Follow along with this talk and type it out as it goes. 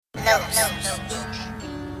Yeah,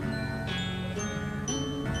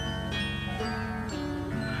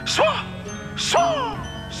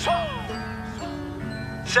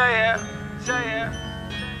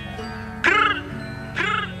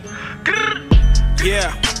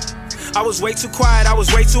 I was way too quiet, I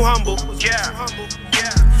was way too humble.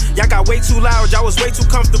 Y'all got way too loud, y'all was way too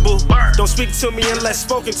comfortable. Don't speak to me unless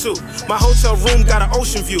spoken to. My hotel room got an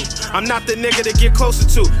ocean view. I'm not the nigga to get closer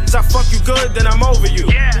to. Cause I fuck you good, then I'm over you.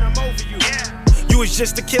 You was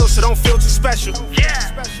just a kill, so don't feel too special.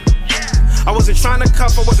 I wasn't trying to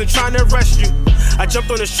cuff, I wasn't trying to arrest you. I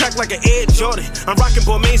jumped on this track like an Air Jordan. I'm rocking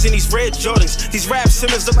Balmains in these red Jordans. These rap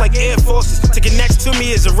Simmons look like Air Forces. To get next to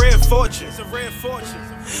me is a rare fortune.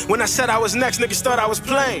 When I said I was next, niggas thought I was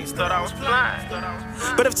playing.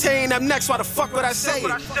 But if Tay ain't up next, why the fuck would I say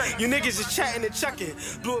it? You niggas is chatting and chucking.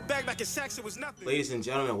 Blew it back like a sax, it was nothing. Ladies and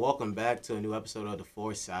gentlemen, welcome back to a new episode of The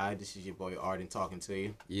Force Side. This is your boy Arden talking to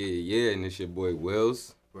you. Yeah, and it's your boy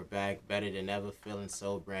Wills. We're back, better than ever, feeling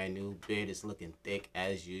so brand new. Beard is looking thick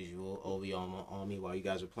as usual. Ovi on me while you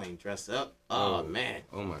guys were playing Dress Up. Oh, man.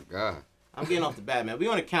 Oh, my God. I'm getting off the bat, man. We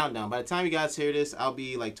on a countdown. By the time you guys hear this, I'll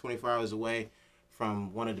be like 24 hours away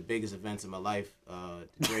from one of the biggest events in my life, the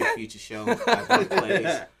Great Future Show at One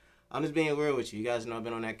Place. I'm just being real with you. You guys know I've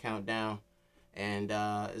been on that countdown, and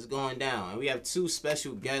it's going down. And we have two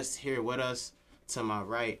special guests here with us. To my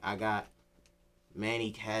right, I got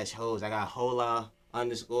Manny Cash Hoes. I got Hola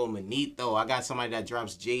 _ Manito. I got somebody that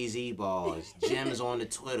drops Jay-Z bars, gems on the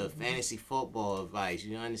Twitter, fantasy football advice.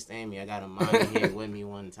 You understand me? I got Amani here with me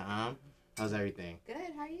one time. How's everything? Good.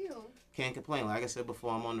 How are you? Can't complain. Like I said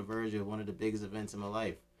before, I'm on the verge of one of the biggest events in my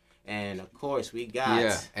life. And, of course, we got...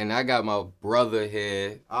 Yeah, and I got my brother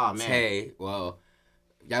here, oh, man. Tay. Well,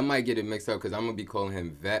 y'all might get it mixed up because I'm going to be calling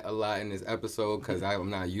him Vet a lot in this episode because I'm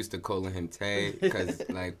not used to calling him Tay because,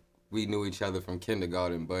 like, we knew each other from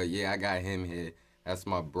kindergarten. But, yeah, I got him here. That's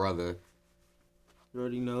my brother. You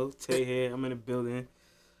already know, Tay here. I'm in the building.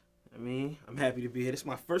 I mean, I'm happy to be here. This is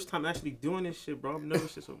my first time actually doing this shit, bro. I'm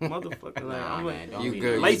nervous as a motherfucker. Like, I'm like, man, you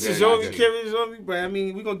good? Lights is on me, cameras on me, but I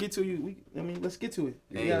mean, we gonna get to you. Let's get to it.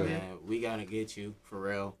 Hey, man, we gotta get you for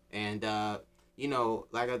real. And you know,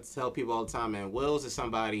 like I tell people all the time, man, Wills is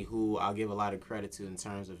somebody who I'll give a lot of credit to in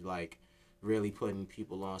terms of like really putting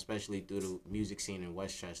people on, especially through the music scene in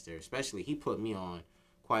Westchester. Especially, he put me on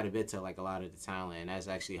quite a bit to like a lot of the talent, and that's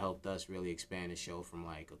actually helped us really expand the show from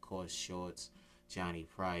like, of course, Shorts, Johnny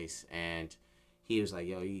Price, and he was like,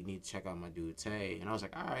 yo, you need to check out my dude Tay. And I was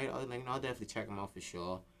like, all right, I'll definitely check him out for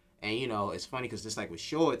sure. And, you know, it's funny because just like with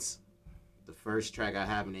Shorts, the first track I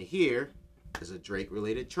happen to hear is a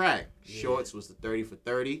Drake-related track. Yeah. Shorts was the 30 for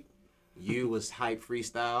 30. You was Hype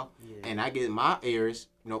Freestyle. Yeah. And I get my ears,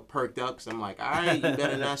 perked up because I'm like, all right, you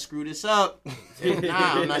better not screw this up. If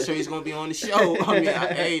not, I'm not sure he's going to be on the show. I mean,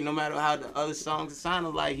 hey, no matter how the other songs sounded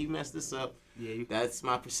like, he messed this up. Yeah, that's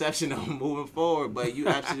my perception of moving forward, but you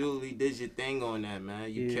absolutely did your thing on that,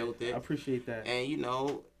 man. You killed it. I appreciate that. And,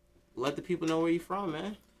 let the people know where you're from,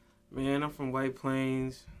 man. Man, I'm from White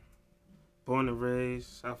Plains, born and raised,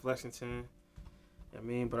 South Lexington. I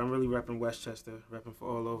mean, but I'm really repping Westchester, repping for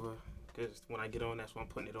all over, because when I get on, that's what I'm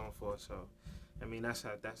putting it on for. So, I mean, that's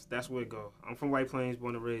where it go. I'm from White Plains,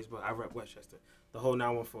 born and raised, but I rep Westchester, the whole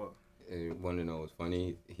 914. Want to know what's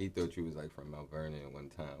funny? He thought you was like from Mount Vernon one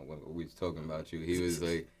time when we was talking about you. He was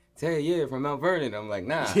like, Tay, yeah, from Mount Vernon. I'm like,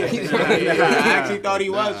 nah. I actually thought he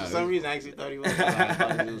was. For some reason, I actually thought he was. I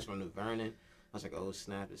thought he was from the Vernon. I was like, oh,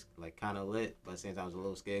 snap, it's like kind of lit. But at the same time, I was a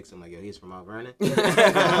little scared because I'm like, yo, he's from Mount Vernon.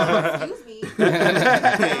 Excuse me.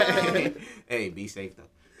 Hey, be safe, though.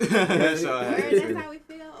 That's how we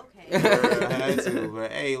feel? Okay. I had to,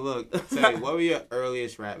 but hey, look, Tay, what were your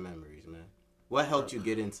earliest rap memories, man? What helped you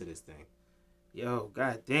get into this thing? Yo,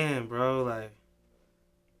 goddamn, bro. Like,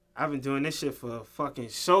 I've been doing this shit for fucking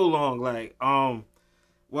so long. Like,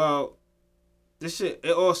 well, this shit,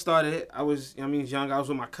 it all started, I was young. I was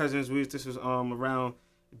with my cousins. This was around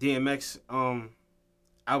DMX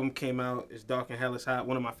album came out. It's Dark and Hell is Hot.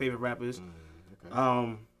 One of my favorite rappers.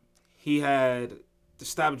 Okay. He had the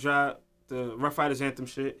Stop Drop, the Rough Riders anthem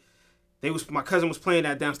shit. My cousin was playing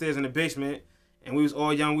that downstairs in the basement. And we was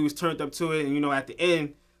all young. We was turned up to it. And, at the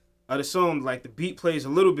end of the song, like, the beat plays a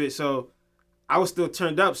little bit. So I was still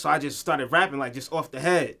turned up. So I just started rapping, like, just off the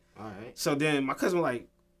head. All right. So then my cousin was like,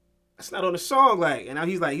 that's not on the song. Like, and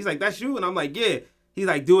he's like, that's you? And I'm like, yeah. He's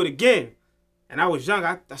like, do it again. And I was young.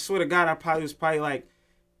 I swear to God, I was probably like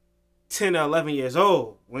 10 or 11 years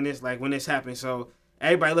old when this happened. So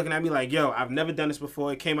everybody looking at me like, yo, I've never done this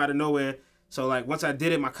before. It came out of nowhere. So, like, once I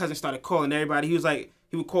did it, my cousin started calling everybody. He was like,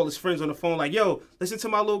 he would call his friends on the phone like, yo, listen to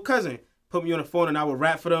my little cousin. Put me on the phone and I would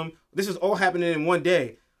rap for them. This is all happening in one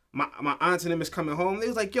day. my aunts and them is coming home. They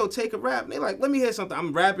was like, yo, take a rap. And they like, let me hear something.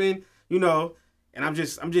 I'm rapping, you know, and I'm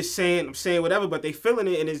just saying whatever, but they feeling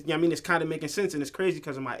it, and it's, you know what I mean, it's kind of making sense, and it's crazy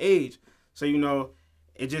because of my age. So, you know,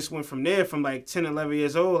 it just went from there. From like 10, 11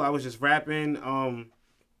 years old, I was just rapping.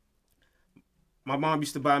 My mom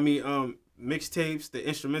used to buy me mixtapes, the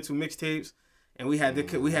instrumental mixtapes, and we had the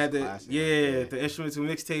instrumental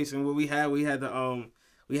mixtapes, and what we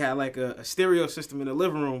had like a stereo system in the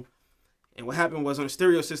living room. And what happened was, on the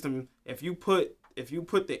stereo system, if you put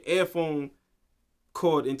the earphone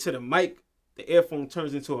cord into the mic, the earphone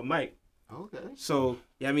turns into a mic. Okay. So,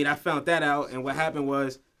 yeah, I mean, I found that out, and what happened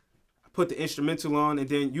was, I put the instrumental on, and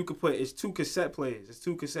then you could it's 2 cassette players, it's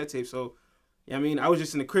 2 cassette tapes. So, yeah, I mean, I was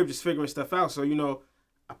just in the crib just figuring stuff out. So, you know,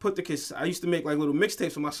 I used to make like little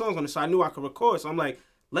mixtapes with my songs on it, so I knew I could record. So I'm like,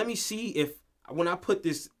 let me see if, when I put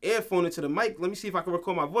this earphone into the mic, let me see if I can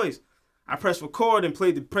record my voice. I pressed record and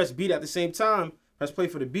played the press beat at the same time. Press play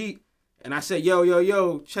for the beat, and I said,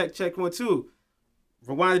 yo, check 1 2.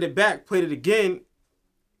 Rewinded it back, played it again,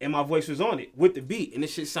 and my voice was on it with the beat, and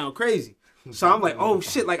this shit sound crazy. So I'm like, oh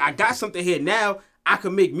shit, like I got something here now. I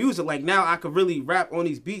could make music. Like now I could really rap on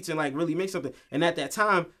these beats and like really make something. And at that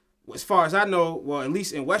time, as far as I know, well, at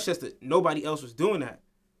least in Westchester, nobody else was doing that.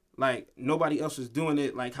 Like nobody else was doing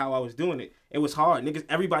it like how I was doing it. It was hard. Niggas,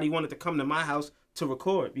 everybody wanted to come to my house to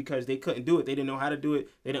record because they couldn't do it. They didn't know how to do it.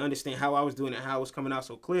 They didn't understand how I was doing it, how it was coming out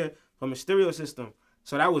so clear from a stereo system.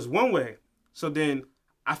 So that was one way. So then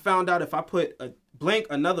I found out if I put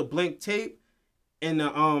another blank tape in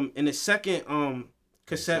the second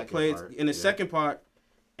cassette plate, in the second part,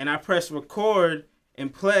 and I press record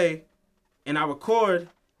and play, and I record.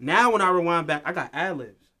 Now when I rewind back, I got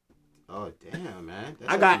ad-libs. Oh damn, man!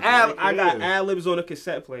 I got ad-libs on the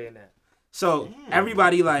cassette player now. So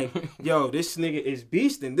everybody like, yo, this nigga is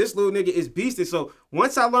beasting. This little nigga is beasting. So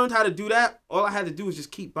once I learned how to do that, all I had to do was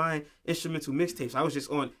just keep buying instrumental mixtapes. I was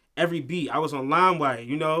just on every beat. I was on LimeWire,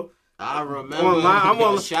 you know. I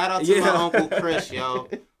remember. Shout out to my Uncle Chris, yo,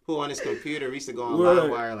 who on his computer used to go on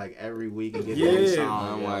LimeWire like every week and get the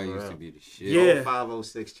song. LimeWire used to be the shit. Yeah.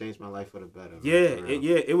 0506 changed my life for the better.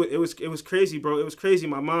 It was crazy, bro. It was crazy.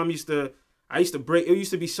 My mom used to break. It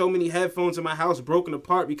used to be so many headphones in my house broken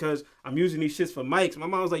apart because I'm using these shits for mics. My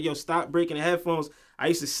mom was like, yo, stop breaking the headphones. I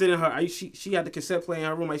used to sit in her. She had the cassette player in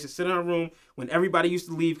her room. I used to sit in her room when everybody used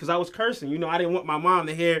to leave because I was cursing. You know, I didn't want my mom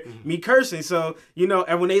to hear me cursing. So, you know,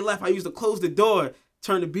 and when they left, I used to close the door,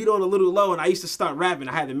 turn the beat on a little low, and I used to start rapping.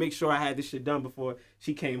 I had to make sure I had this shit done before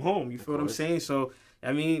she came home. You feel what I'm saying? So,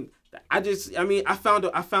 I mean, I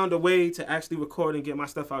found a way to actually record and get my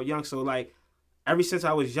stuff out young. So, like, ever since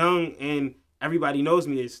I was young and everybody knows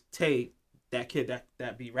me as Tay, that kid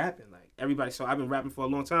that be rapping. Like, everybody. So, I've been rapping for a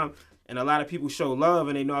long time. And a lot of people show love,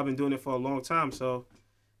 and they know I've been doing it for a long time. So,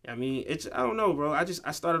 I mean, I don't know, bro. I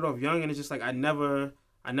started off young, and it's just like I never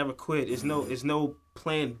quit. It's no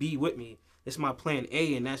plan B with me. It's my plan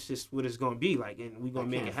A, and that's just what it's gonna be like, and we gonna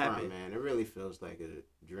make it happen. Man, it really feels like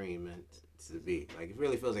a dream meant to be. Like it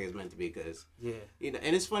really feels like it's meant to be, cause you know.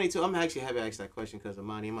 And it's funny too. I'm actually happy I asked that question, cause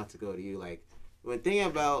Amani, I'm about to go to you. Like when thinking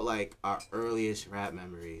about like our earliest rap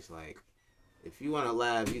memories, like. If you want to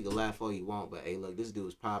laugh, you can laugh all you want, but hey, look, this dude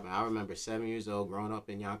was popping. I remember 7 years old, growing up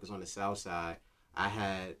in Yonkers on the South Side. I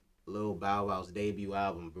had Lil Bow Wow's debut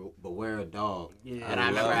album, Beware a Dog. Yeah, and I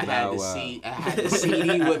remember I had the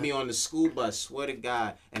CD with me on the school bus, swear to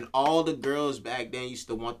God. And all the girls back then used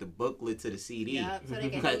to want the booklet to the CD. Yeah, so they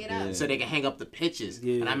can hang it up. So they can hang up the pictures.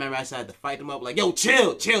 Yeah. And I remember I had to fight them up like, yo,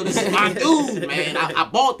 chill, this is my dude, man. I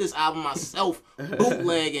bought this album myself,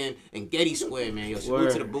 bootlegging and Getty Square, man. Yo,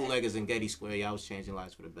 salute to the bootleggers in Getty Square. Y'all was changing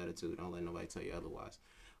lives for the better, too. Don't let nobody tell you otherwise.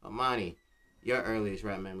 Amani, your earliest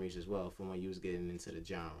rap memories as well from when you was getting into the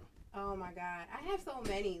genre. Oh my God, I have so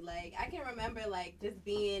many. Like I can remember like just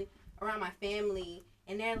being around my family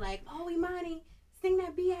and they're like, "Oh, Imani, sing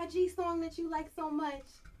that B.I.G. song that you like so much."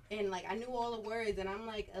 And like I knew all the words, and I'm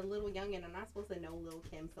like a little youngin', I'm not supposed to know Lil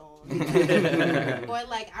Kim songs. Or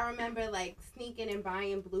like I remember like sneaking and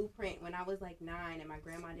buying Blueprint when I was like 9, and my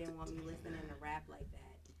grandma didn't want me listening to rap like that.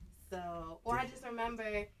 So, or I just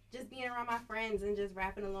remember just being around my friends and just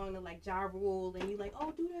rapping along to like Ja Rule, and you like,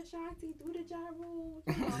 oh, do the Shanti, do the Ja Rule.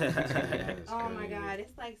 Oh my God,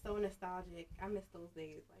 it's like so nostalgic. I miss those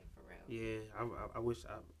days, like for real. Yeah, I wish,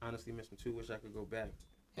 I honestly miss them too. Wish I could go back.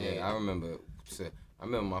 Yeah, I remember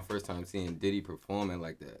my first time seeing Diddy performing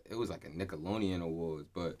like that. It was like a Nickelodeon Awards,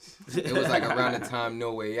 but it was like around the time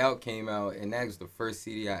No Way Out came out, and that was the first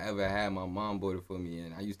CD I ever had. My mom bought it for me,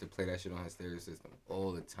 and I used to play that shit on her stereo system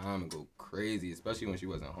all the time and go crazy, especially when she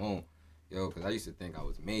wasn't home. Yo, because I used to think I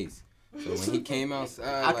was Mace. So when he came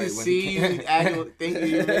outside, I could see you thinking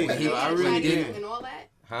you Mace. I really did. And all that?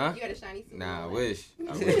 Huh? You had a shiny suit. Nah, I on. wish.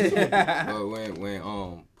 But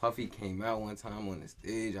when Puffy came out one time on the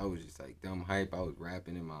stage, I was just like dumb hype. I was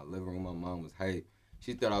rapping in my living room. My mom was hype.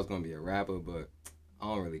 She thought I was gonna be a rapper, but I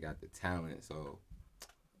don't really got the talent, so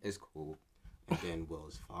it's cool. And then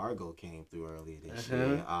Wells Fargo came through earlier this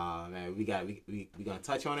year. Man, we gonna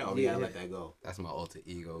touch on it, or we gotta let that go? That's my alter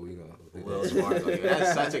ego. We gonna Wells Fargo. Yo,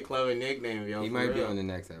 that's such a clever nickname, yo. He for might be real. on the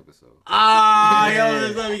next episode.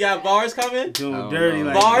 Yo, we got bars coming. Doing don't dirty know.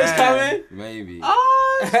 like Bars that. coming. Maybe.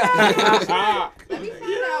 Oh, Let me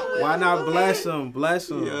find out. Why not bless him? Bless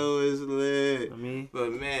him. yo, it's lit. I mean,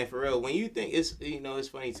 But man, for real, when you think it's it's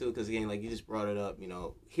funny too, because again, like you just brought it up,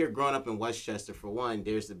 here growing up in Westchester, for one,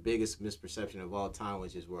 there's the biggest misperception of all time,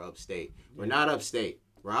 which is we're upstate. We're not upstate.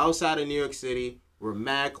 We're outside of New York City. We're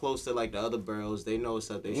mad close to like the other boroughs. They know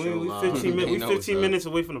us up. They show we love. 15 minutes. They We know 15 what's up. minutes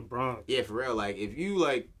away from the Bronx. Yeah, for real. Like if you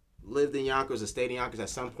like lived in Yonkers or stayed in Yonkers at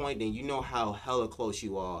some point, then you know how hella close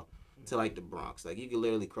you are to like the Bronx. Like you can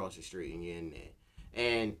literally cross the street and you're in there.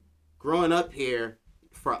 And growing up here,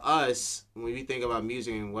 for us, when we think about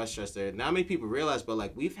music in Westchester, not many people realize, but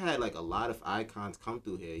like we've had like a lot of icons come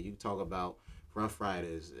through here. You talk about Rough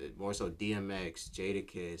Riders, more so DMX,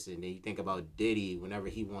 Jadakiss, and then you think about Diddy whenever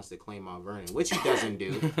he wants to claim Mount Vernon, which he doesn't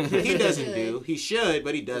do. He doesn't do. He should,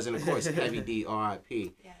 but he doesn't. Of course, Heavy D,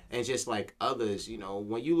 R.I.P. Yes. And just like others,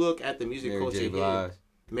 when you look at the music Mary culture J. here, Blige.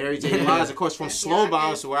 Mary J. Blige, of course, from Yes, Slow yeah,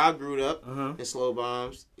 Bombs, where I grew up, Uh-huh. in Slow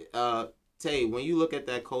Bombs. Tay, when you look at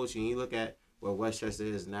that culture and you look at where Westchester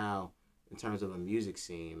is now in terms of a music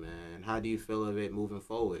scene, man, how do you feel of it moving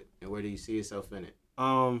forward, and where do you see yourself in it?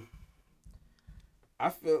 I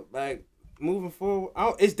feel like moving forward,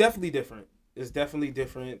 it's definitely different. It's definitely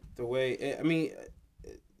different. The way, I mean,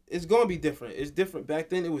 it's gonna be different. It's different. Back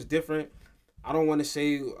then, it was different. I don't want to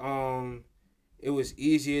say it was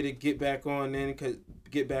easier to get back on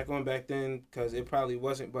back then because it probably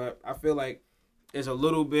wasn't. But I feel like it's a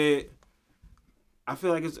little bit. I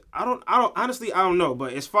feel like it's. I don't. Honestly, I don't know.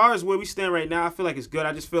 But as far as where we stand right now, I feel like it's good.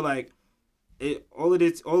 I just feel like all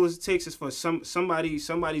it takes is for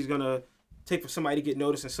somebody's gonna take for somebody to get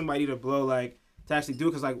noticed and somebody to blow, like, to actually do it.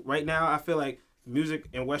 Because, like, right now, I feel like music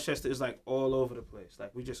in Westchester is, like, all over the place.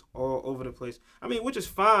 Like, we just all over the place. I mean, which is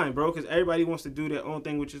fine, bro, because everybody wants to do their own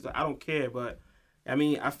thing, which is, I don't care. But, I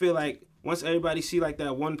mean, I feel like once everybody see, like,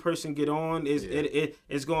 that one person get on, it's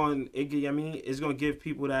going to give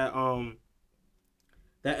people that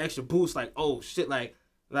extra boost, like, oh, shit, like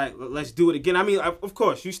let's do it again. I mean, of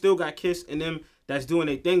course, you still got Kiss and them that's doing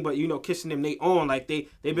their thing, but Kiss and them, they on, like they've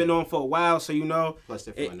been on for a while, so Plus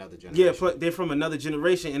they're from another generation. Yeah, plus they're from another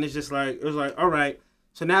generation, and it's just like all right.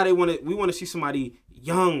 So now we want to see somebody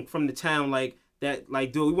young from the town like that,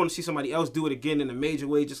 like do it. We want to see somebody else do it again in a major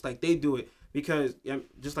way, just like they do it, because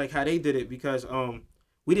just like how they did it, because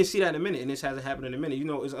we didn't see that in a minute, and this hasn't happened in a minute.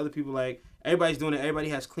 There's other people, like, everybody's doing it. Everybody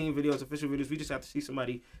has clean videos, official videos. We just have to see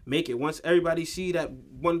somebody make it. Once everybody see that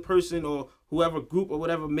one person or whoever group or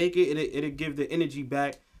whatever make it, it'll give the energy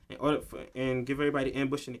back and give everybody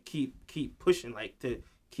ambition to keep pushing, like, to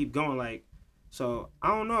keep going, like. So, I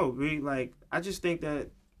don't know. I just think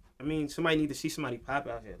that, I mean, somebody need to see somebody pop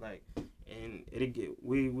out here, like, and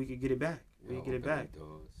we could get it back. We could get it back.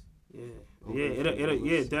 It'll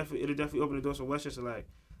definitely open the doors for Westchester. Like,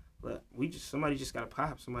 but somebody just gotta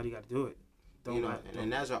pop. Somebody gotta do it.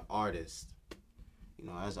 And as an artist,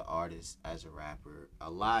 as a rapper, a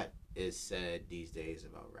lot is said these days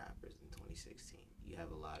about rappers in 2016. You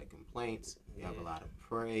have a lot of complaints. You have a lot of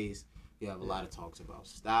praise. You have a lot of talks about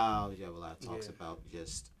styles. You have a lot of talks about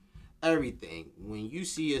just everything. When you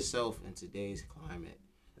see yourself in today's climate,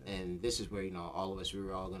 and this is where, all of us, we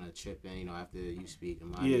were all going to chip in, after you speak.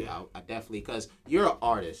 And I definitely, because you're an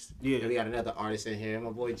artist. Yeah. And we got another artist in here. My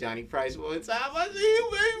boy Johnny Price one time. I see you,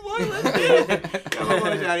 baby boy. Let's get it. Got my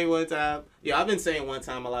boy Johnny one time. Yeah, I've been saying one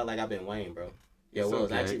time a lot like I've been Wayne, bro. Yeah,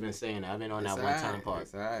 Will's actually been saying that. I've been on that one time part.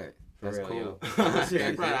 It's all right. That's That's real,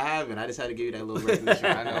 cool. I haven't. I just had to give you that little recognition.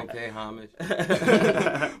 I don't pay homage.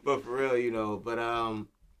 But for real, but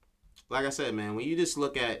like I said, man, when you just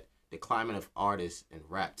look at the climate of artists and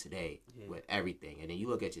rap today with everything, and then you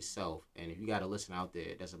look at yourself, and if you got a listener out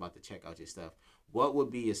there that's about to check out your stuff, what would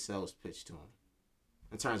be your sales pitch to them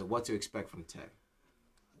in terms of what to expect from Tech?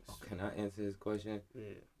 Can I answer this question? Yeah.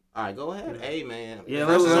 All right, go ahead. Hey, man. Yeah,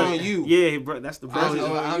 this is let's- on you. Yeah, bro, that's the best.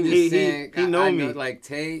 I'm just saying. He know me. Like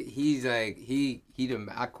Tay, he's like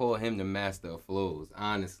I call him the master of flows.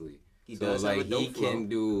 Honestly, He so does have like a dope he flow. can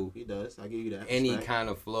do He does. I'll give you that. any Respect. kind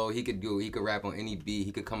of flow. He could rap on any beat.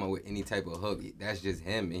 He could come up with any type of hook. That's just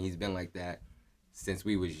him, and he's been like that since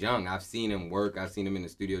we was young. I've seen him work. I've seen him in the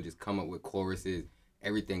studio just come up with choruses,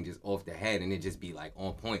 everything just off the head, and it just be like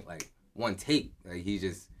on point. Like one take. Like he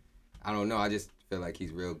just, I don't know. I just feel like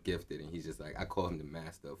he's real gifted, and he's just like, I call him the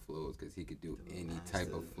master of flows because he could do any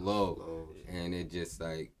type of flow, and it just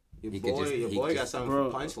like. Your boy got something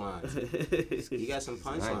for punchlines. He got some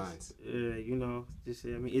punchlines. Yeah, you know, just I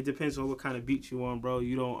mean, it depends on what kind of beat you on, bro.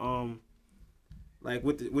 You don't like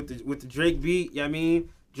with the Drake beat. I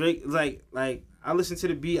mean, Drake like I listen to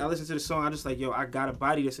the beat, I listen to the song. I just like, yo, I gotta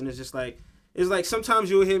body this, and it's just like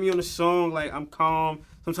sometimes you'll hear me on the song like I'm calm.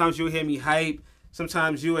 Sometimes you'll hear me hype.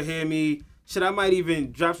 Sometimes you'll hear me shit. I might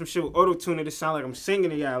even drop some shit with auto tune to sound like I'm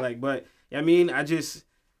singing to y'all. Like, but I mean,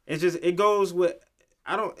 it goes with.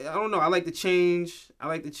 I don't know. I like to change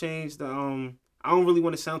the I don't really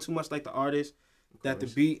want to sound too much like the artist that the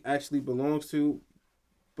beat actually belongs to,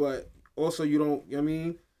 but also you don't, you know what I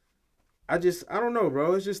mean? I don't know,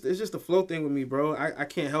 bro. It's just a flow thing with me, bro. I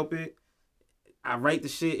can't help it. I write the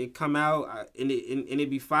shit, it come out, and it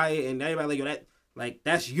be fire, and everybody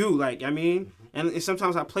that's you, like, I mean? And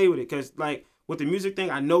sometimes I play with it cuz like with the music thing,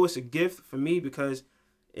 I know it's a gift for me because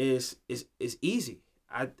it's easy.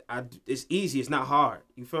 It's easy. It's not hard.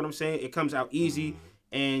 You feel what I'm saying? It comes out easy,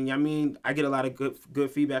 and I mean, I get a lot of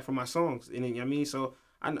good feedback from my songs, and I mean, so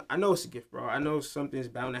I know it's a gift, bro. I know something's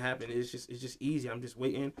bound to happen. It's just easy. I'm just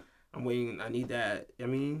waiting. I'm waiting. I need that. I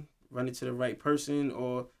mean, run into the right person,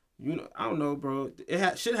 or I don't know, bro.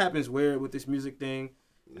 Shit happens weird with this music thing.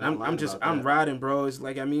 And I'm riding, bro. It's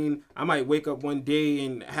like, I mean, I might wake up one day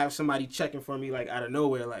and have somebody checking for me like out of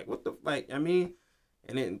nowhere, like what the I mean,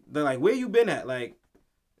 and then they're like, where you been at, like.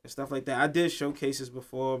 And stuff like that. I did showcases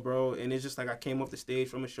before, bro, and it's just like I came off the stage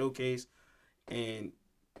from a showcase, and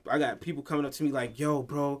I got people coming up to me like, yo,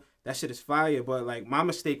 bro, that shit is fire. But like my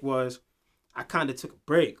mistake was I kind of took a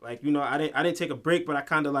break. Like, I didn't take a break, but I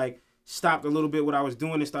kind of like stopped a little bit what I was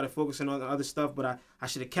doing and started focusing on the other stuff. But I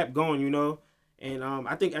should have kept going, And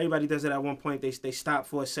I think everybody does it at one point. They stop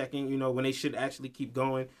for a second, when they should actually keep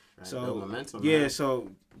going. Right, so momentum, yeah, man. So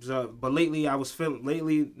but lately I was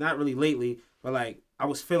feeling not really lately, but like I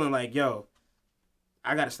was feeling like, yo,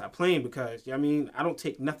 I gotta stop playing because I mean I don't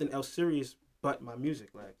take nothing else serious but my music.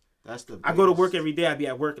 Like I go to work every day. I be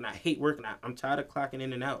at work and I hate work and I'm tired of clocking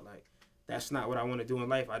in and out. Like that's not what I want to do in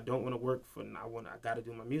life. I don't want to work for. I gotta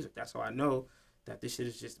do my music. That's how I know that this shit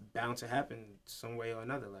is just bound to happen some way or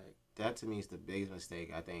another. Like that to me is the biggest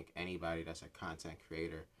mistake I think anybody that's a content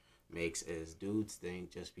creator makes is dudes think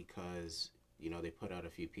just because they put out a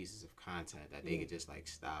few pieces of content that they could just like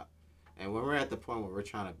stop. And when we're at the point where we're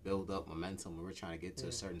trying to build up momentum, when we're trying to get to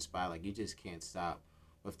a certain spot, like you just can't stop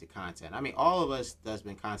with the content. I mean, all of us that's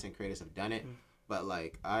been content creators have done it, but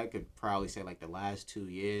like I could probably say like the last 2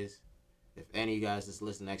 years, if any of you guys that's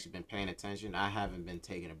listening actually been paying attention, I haven't been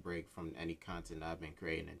taking a break from any content I've been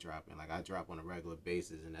creating and dropping. Like I drop on a regular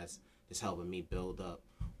basis, and that's just helping me build up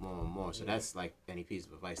more and more. So that's like any piece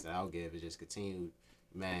of advice that I'll give is just continue.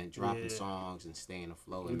 Man, dropping songs and staying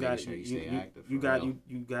afloat and making sure you stay active. You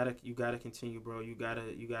gotta continue, bro. You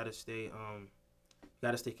gotta stay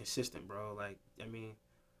consistent, bro. Like I mean,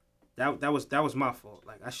 that was my fault.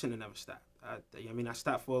 Like I shouldn't have never stopped. I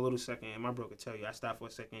stopped for a little second, and my bro could tell you I stopped for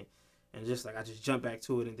a second, and just like I just jumped back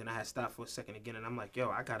to it, and then I had stopped for a second again, and I'm like, yo,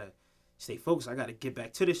 I gotta stay focused. I gotta get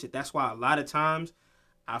back to this shit. That's why a lot of times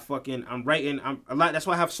I'm writing. That's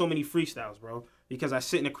why I have so many freestyles, bro. Because I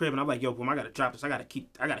sit in the crib and I'm like, yo, boom, I gotta drop this. I gotta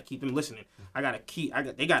keep them listening. They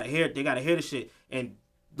gotta hear the shit. And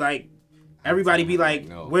like everybody be like,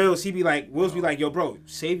 Wills be like, yo, bro,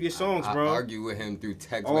 save your songs, bro. I argue with him through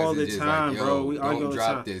text all messages. the time, like, yo, bro. We argue don't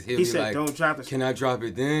drop this. He said, like, don't drop this. Can I drop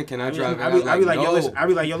it then? Can I drop it? I be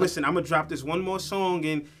like, yo, listen, I'm gonna drop this one more song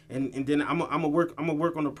and then I'm gonna work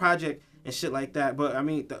on the project and shit like that. But I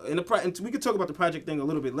mean, and we could talk about the project thing a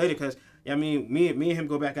little bit later, because I mean, me and him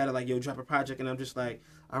go back at it like, yo, drop a project, and I'm just like,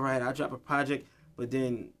 all right, I'll drop a project, but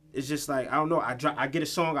then it's just like, I don't know, I get a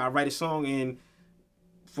song, I write a song, and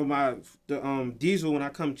for the Diesel, when I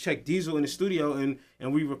come check Diesel in the studio and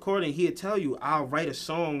we recording, he'll tell you I'll write a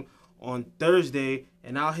song on Thursday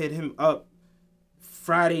and I'll hit him up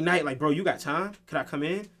Friday night, like, bro, you got time? Could I come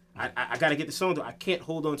in? I gotta get the song though. I can't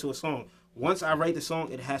hold on to a song. Once I write the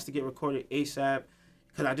song, it has to get recorded ASAP,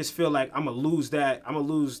 because I just feel like I'm going to lose that. I'm going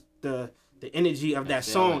to lose the energy of that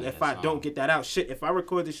song if I don't get that out. Shit, if I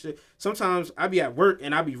record this shit, sometimes I be at work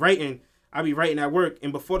and I be writing at work,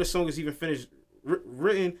 and before the song is even finished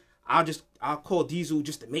written, I'll call Diesel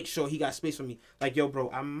just to make sure he got space for me. Like, yo, bro,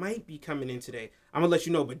 I might be coming in today. I'm going to let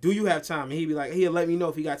you know, but do you have time? And he'd be like, he'll let me know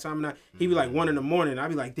if he got time or not. He'd be like 1 a.m. I'd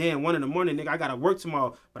be like, damn, 1 a.m, nigga, I got to work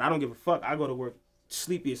tomorrow, but I don't give a fuck. I go to work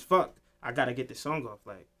sleepy as fuck. I gotta get the song off,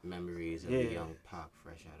 like memories of a young Pac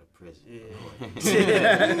fresh out of prison.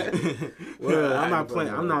 Yeah. Well, I'm not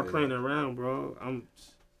playing around, bro.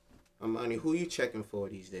 Amani, who you checking for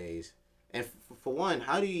these days? And for one,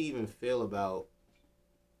 how do you even feel about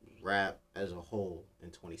rap as a whole in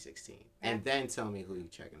 2016? And then tell me who you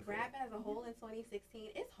checking for. Rap as a whole in 2016,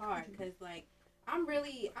 it's hard because like I'm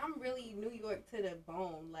really New York to the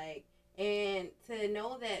bone, like, and to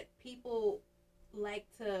know that people like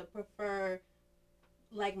to prefer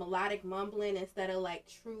like melodic mumbling instead of like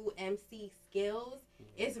true MC skills,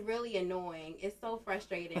 it's really annoying. It's so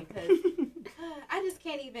frustrating because I just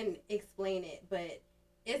can't even explain it, but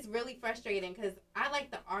it's really frustrating because I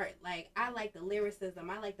like the art, like I like the lyricism,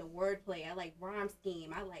 I like the wordplay, I like rhyme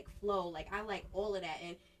scheme, I like flow, like I like all of that.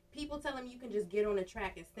 And people telling me you can just get on the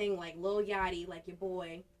track and sing like Lil Yachty, like your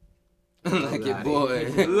boy. Like your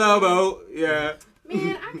boy. Lobo, yeah.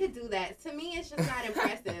 Man, I could do that. To me, it's just not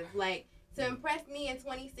impressive. Like, to impress me in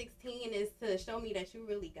 2016 is to show me that you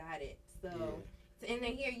really got it. So, and to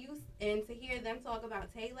hear them talk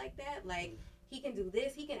about Tay like that, like, he can do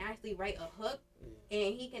this, he can actually write a hook,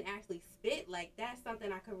 and he can actually spit, like, that's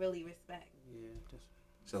something I could really respect. Yeah.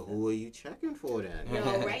 So who are you checking for then? Yo,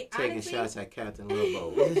 right? Taking Honestly, shots at Captain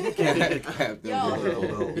Lobo. Captain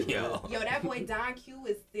Yo. Yo. Yo, that boy Don Q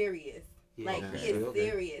is serious. Yeah. Like, he is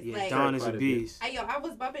serious. Yeah, like, Don is a beast. I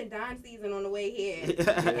was bumping Don season on the way here.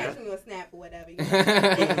 Catch me on Snap or whatever. You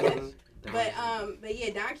know? But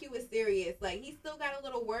yeah, Don Q is serious. Like, he still got a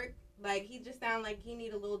little work. Like, he just sound like he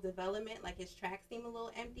need a little development. Like, his tracks seem a little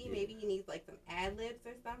empty. Yeah. Maybe he needs, like, some ad-libs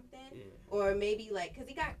or something. Yeah. Or maybe, like, because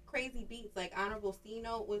he got crazy beats. Like, Honorable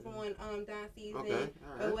C-Note was on Don season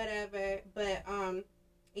or whatever. But,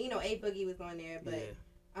 you know, A Boogie was on there. But,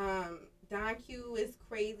 Don Q is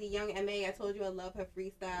crazy. Young M.A., I told you I love her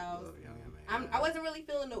freestyles. Love Young M.A. I wasn't really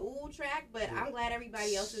feeling the Ooh track, but I'm glad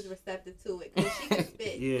everybody else is receptive to it because she can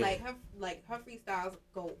spit. Yeah. Like her freestyles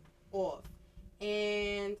go off.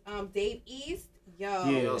 And Dave East, yo.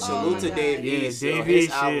 Yeah. Yo, oh salute my to God. Dave Yeah, East. Dave Yo, his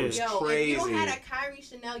East, album yeah. is Yo, crazy. if you don't have a Kyrie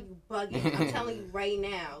Chanel, you bugging. I'm telling you right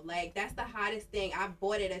now. Like, that's the hottest thing. I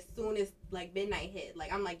bought it as soon as, like, midnight hit.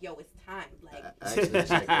 Like, I'm like, yo, it's time. Like, Actually,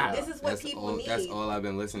 check it out. this is what people need. That's all I've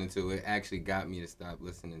been listening to. It actually got me to stop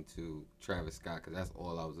listening to Travis Scott because that's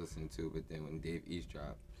all I was listening to. But then when Dave East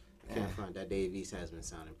dropped, Can't front that Dave East has been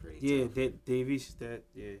sounding pretty Yeah, tough. Davies, that,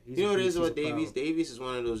 yeah. He's You know a what it is beast, about he's a Davies? power. Davies is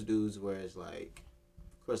one of those dudes where it's like,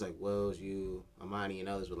 of course, like Wells, you, Amani, and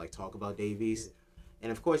others would like talk about Davies. Yeah.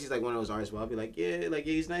 And of course, he's like one of those artists where I'll be like, yeah,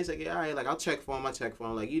 he's nice. Like, yeah, all right, like I'll check for him.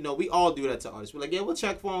 Like, you know, we all do that to artists. We're like, yeah, we'll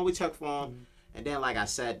check for him. Mm-hmm. And then like I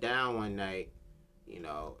sat down one night, you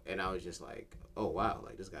know, and I was just like, oh wow,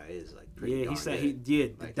 like this guy is like pretty. Yeah, darn he said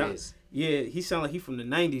good. Like this. he sound like he from the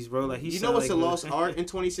 90s, bro. Like he You know what's sound a like lost art in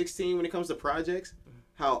 2016 when it comes to projects?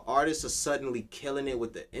 How artists are suddenly killing it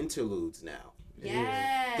with the interludes now.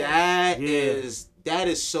 yes. That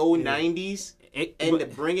is so Yeah. 90s. And to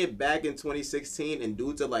bring it back in 2016 and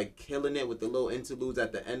dudes are like killing it with the little interludes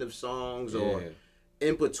at the end of songs or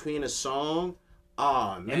in between a song.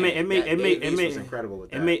 Oh man, Dave East was incredible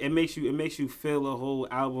with that. It makes you feel a whole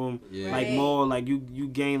album Yeah. like Right. more like you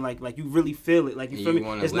gain like you really feel it, like you And feel you me.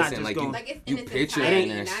 wanna It's not listen, just like, going. Like, it's You in its picture entirety, it in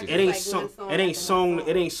that not shit. just, It ain't like, song. one song It ain't after song. one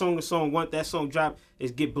It ain't song to song. Once that song drop,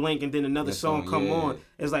 is get blank and then another The song song, come yeah. on.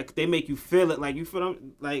 It's like they make you feel it. Like you feel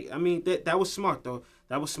them. Like I mean that was smart though.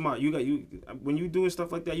 That was smart. You when you doing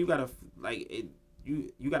stuff like that, you gotta like it.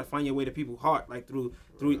 You gotta find your way to people's heart, like through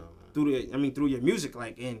your music,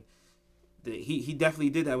 like and. He definitely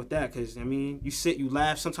did that with that, because I mean you sit, you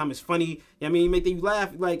laugh, sometimes it's funny, I mean it make you laugh,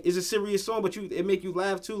 like it's a serious song but it make you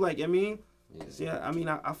laugh too, like I mean I mean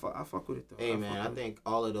I fuck with it though. Hey man, I think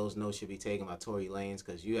all of those notes should be taken by Tory Lanez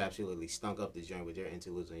because you absolutely stunk up this joint with your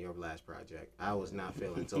interludes on your last project. I was not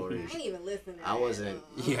feeling Tory. I ain't even listen to I that. wasn't.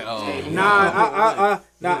 Yo. Hey, I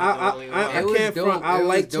It was can't dope. front. I It was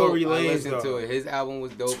like dope. Tory I Lanez listened to though. it. His album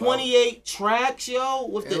was dope. 28 tracks, yo,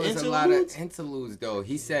 with It the was interludes. a lot of interludes though.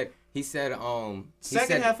 He said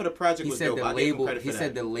Second half of the project he was said dope. the I give him label credit for he that.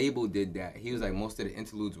 said the label did that. He was like most of the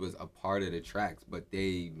interludes was a part of the tracks, but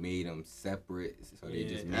they made them separate, so they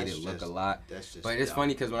just made that's it look just- a lot. That's just But it's dumb.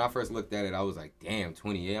 funny because when I first looked at it, I was like, "Damn,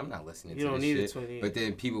 28! I'm not listening You to don't this need shit." it 28. But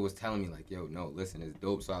then people was telling me like, "Yo, no, listen, it's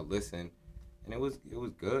dope." So I listened, and it was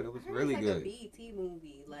good. It was I heard really it's good. like a BET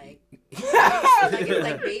movie, like it's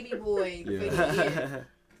like Baby Boy for the year.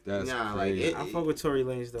 That's Nah, like, crazy. I fuck with Tory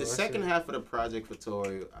Lanez though. The That second shit- half of the project for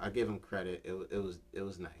Tory, I give him credit. It was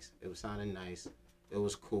nice. It was sounding nice. It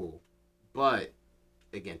was cool. But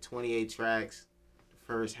again, 28 tracks. The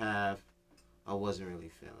first half, I wasn't really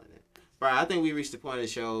feeling it. Bro, I think we reached the point of the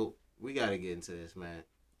show. We gotta get into this, man.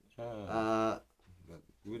 What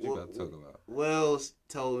you about to talk about? Wells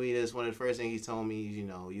told me this. One of the first things he told me is, you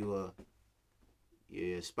know,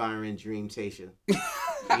 your aspiring dream chaser.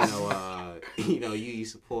 You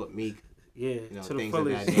support Meek. Yeah, To the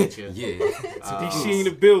fullest. Of that nature. Yeah. DC in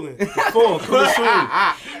the building. The fall coming soon.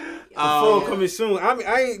 The fall coming soon. I mean,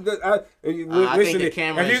 I think the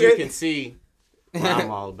camera, as you can see, what I'm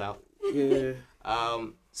all about. Yeah.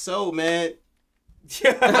 So, man,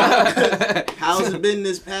 how's it been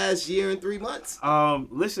this past year and 3 months?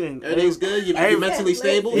 Listen, everything's good. You're mentally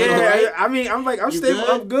stable. Yeah, right? I'm stable. Good?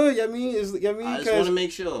 I'm good. I just want to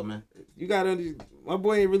make sure, man. You gotta. My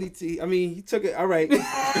boy ain't really. He took it. All right. He took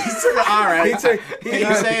it. All right. You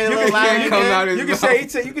can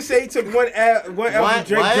say he took one L from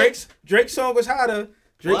Drake. Drake's song was hotter.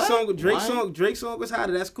 Drake's song was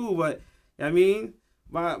hotter. That's cool, but my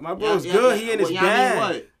bro's good. He in his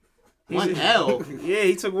bag. One L. Yeah,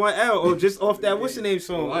 he took one L. Oh, just off that what's the name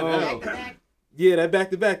song? One L. Yeah, that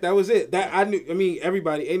back to back. That was it. That I knew. I mean,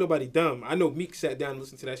 everybody ain't nobody dumb. I know Meek sat down and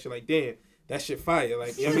listened to that shit like, damn, that shit fire.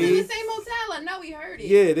 Like, in the same hotel. I know we heard it.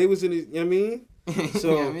 Yeah, they was in it.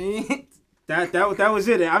 So that was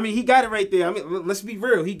it. I mean, he got it right there. I mean, let's be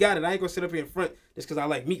real. He got it. I ain't gonna sit up here in front just because I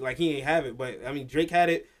like Meek. Like, he ain't have it. But I mean, Drake had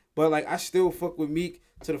it. But like, I still fuck with Meek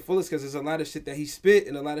to the fullest because there's a lot of shit that he spit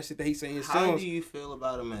and a lot of shit that he say in his songs. How do you feel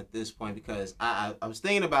about him at this point? Because I was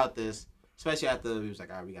thinking about this, especially after he was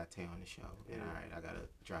like, all right, we got Tay on the show. And all right, I got to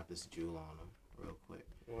drop this jewel on him real quick.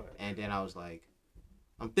 What? And then I was like,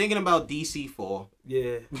 I'm thinking about DC4.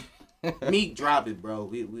 Yeah. Meek, drop it, bro.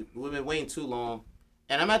 We've been waiting too long.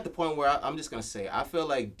 And I'm at the point where I'm just going to say, I feel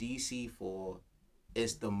like DC4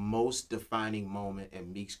 is the most defining moment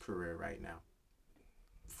in Meek's career right now.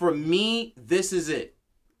 For me, this is it.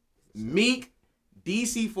 Meek,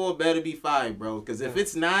 DC4 better be fine, bro. Because if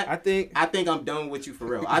it's not, I think I'm done with you for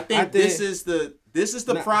real. I think this is the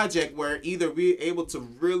project where either we're able to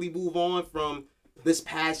really move on from this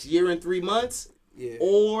past year and 3 months,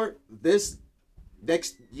 or this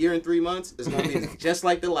next year and 3 months is gonna be just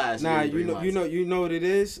like the last. Nah, you know what it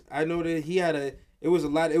is. I know that he had It was a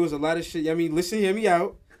lot of shit. I mean, hear me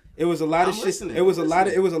out. It was a lot of shit. Listening. It was a lot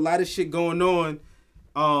of shit going on.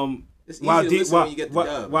 While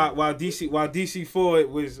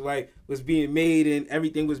DC4 was being made and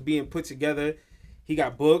everything was being put together, he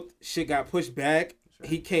got booked. Shit got pushed back. Right.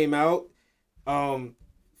 He came out.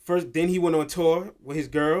 First, then he went on tour with his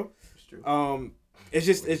girl. It's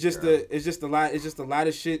just a lot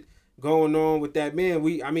of shit going on with that man.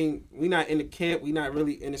 We not in the camp. We not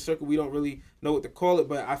really in the circle. We don't really know what to call it.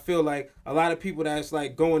 But I feel like a lot of people that's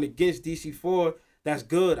like going against DC4. That's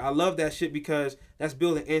good. I love that shit because that's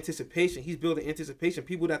building anticipation. He's building anticipation.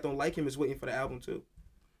 People that don't like him is waiting for the album too.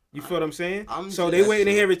 You feel what I'm saying? So they waiting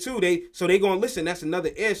to hear it too. They gonna listen. That's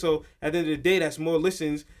another air. So at the end of the day, that's more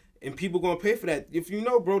listens, and people gonna pay for that. If you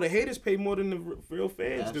know, bro, the haters pay more than the real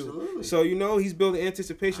fans do. So he's building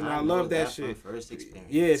anticipation. I love that shit. First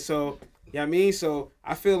experience. Yeah. So So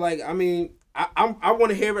I feel like I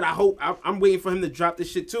want to hear it. I hope I'm waiting for him to drop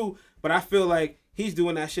this shit too. But I feel like he's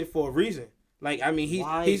doing that shit for a reason. Like, I mean, he's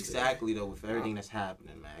exactly though with everything that's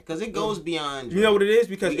happening, man? Because it goes beyond. Drake. You know what it is?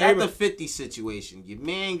 Because we got the 50 situation. Your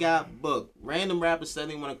man got booked. Random rappers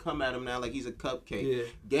suddenly want to come at him now like he's a cupcake. Yeah.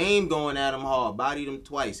 Game going at him hard. Bodied him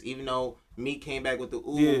twice. Even though Meek came back with the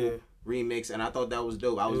remix, and I thought that was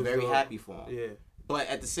dope. I was very happy for him. Yeah. But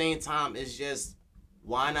at the same time, it's just.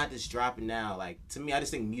 Why not just drop it now? Like, to me, I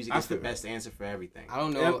just think music is the best answer for everything. I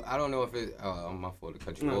don't know. I don't know if it. My fault to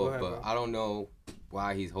cut you off, but I don't know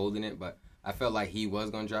why he's holding it. But I felt like he was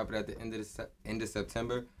gonna drop it at the end of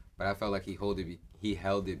September, but I felt like he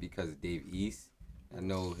held it because of Dave East. I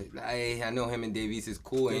know him and Dave East is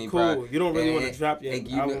cool. And cool. You don't really want to drop yet.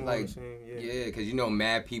 Because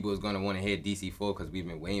mad people is gonna want to hear DC4 because we've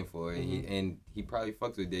been waiting for it. Mm-hmm. He probably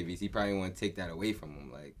fucks with Dave East. He probably want to take that away from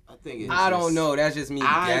him. Like I don't know. That's just me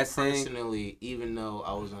guessing. I personally, even though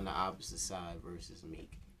I was on the opposite side versus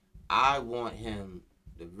Meek, I want him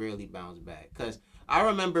to really bounce back because. I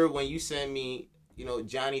remember when you sent me,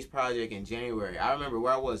 Johnny's project in January. I remember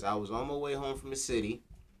where I was. I was on my way home from the city,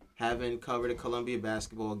 having covered a Columbia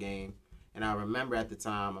basketball game. And I remember at the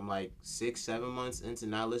time, I'm like 6-7 months into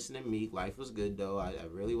not listening to Meek. Life was good, though. I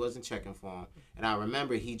really wasn't checking for him. And I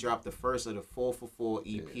remember he dropped the first of the 4for4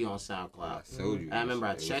 EP on SoundCloud. I remember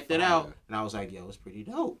I checked it out, and I was like, yo, it's pretty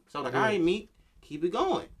dope. So I was like, all right, Meek, keep it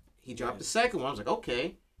going. He dropped the second one. I was like,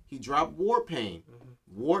 okay. He dropped War Paint.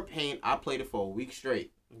 War Paint, I played it for a week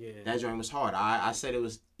straight. Yeah. That joint was hard. I said it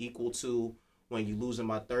was equal to when you losing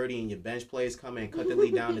by 30 and your bench players come in and cut the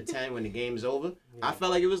lead down to 10 when the game's over. Yeah. I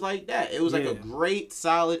felt like it was like that. It was like a great,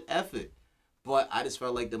 solid effort. But I just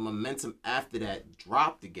felt like the momentum after that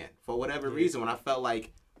dropped again for whatever reason when I felt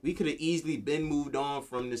like we could have easily been moved on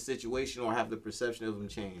from this situation or have the perception of them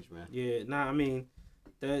change, man. Yeah, nah, I mean,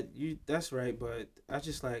 That's right, but I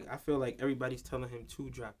feel like everybody's telling him to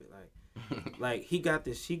drop it. Like he got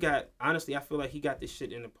this. Honestly, I feel like he got this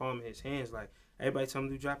shit in the palm of his hands. Like everybody telling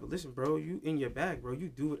him to drop it. Listen, bro, you in your bag, bro. You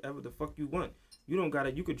do whatever the fuck you want. You don't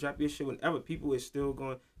gotta. You could drop your shit whenever. People is still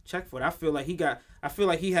going to check for it. I feel like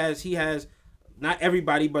he has. Not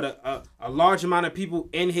everybody, but a large amount of people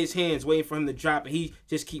in his hands waiting for him to drop, and he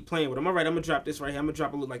just keep playing with him. All right, I'm gonna drop this right here. I'm gonna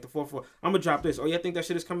drop a look like the 4/4. I'm gonna drop this. Oh, yeah, I think that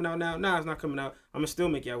shit is coming out now? Nah, it's not coming out. I'm gonna still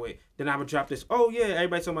make y'all wait. Then I'm gonna drop this. Oh yeah,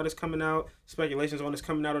 everybody talking about this coming out. Speculations on this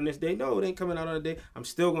coming out on this day. No, it ain't coming out on the day. I'm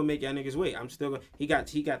still gonna make y'all niggas wait. I'm still gonna. He got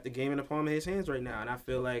the game in the palm of his hands right now, and I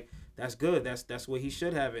feel like that's good. That's what he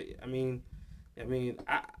should have it. I mean,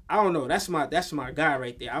 I don't know. That's my guy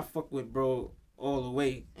right there. I fuck with bro all the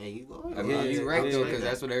way. And you go. I mean, you're right though, because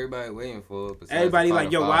that's what everybody waiting for. Everybody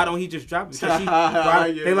like, yo, why don't he just drop it?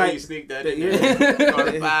 They like sneak that in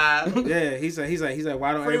there. Yeah, he's like,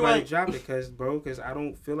 why don't everybody drop it? Because I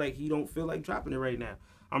don't feel like he don't feel like dropping it right now.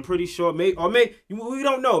 I'm pretty sure, maybe we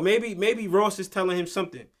don't know. Maybe Ross is telling him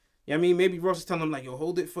something. You know what I mean? Maybe Ross is telling him like, yo,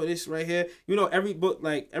 hold it for this right here. You know, every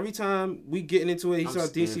time we getting into it, he saw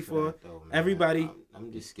DC4. Everybody. I'm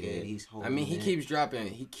just scared. He's holding. I mean, he keeps dropping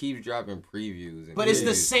previews. But it's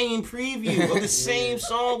the same preview of the same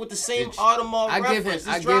song with the same Audemars reference.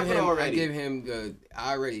 I give him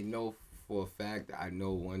I already know for a fact. I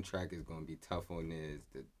know one track is gonna be tough on there. Is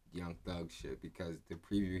the Young Thug shit, because the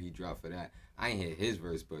preview he dropped for that, I ain't hear his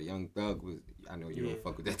verse, but Young Thug was. I know you don't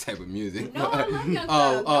fuck with that type of music. No, I love Young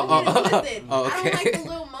Thug. Listen, I don't like the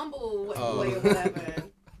little mumble boy or whatever.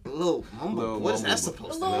 Little mumble. What is that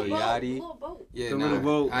supposed to mean? Little Yachty.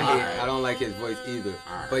 Yeah, I don't like his voice either.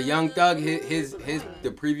 But Young Thug, his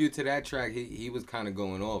the preview to that track, he was kind of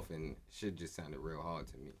going off, and shit just sounded real hard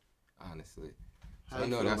to me, honestly. How do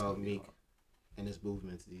you feel about Meek and his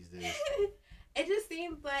movements these days? It just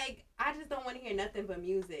seems like I just don't want to hear nothing but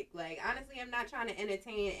music. Like, honestly, I'm not trying to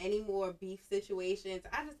entertain any more beef situations.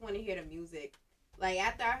 I just want to hear the music. Like,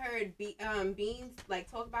 after I heard Beans, like,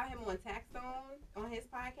 talk about him on Taxstone on his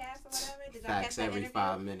podcast or whatever. Did y'all catch that every interview?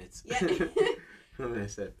 5 minutes. Yeah.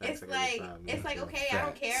 It's like, okay, I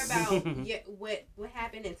don't care about what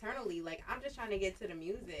happened internally. Like, I'm just trying to get to the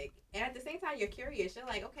music. And at the same time, you're curious. You're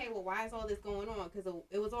like, okay, well, why is all this going on? Because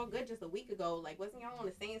it was all good just a week ago. Like, wasn't y'all on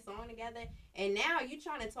the same song together? And now you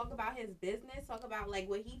trying to talk about his business, talk about, like,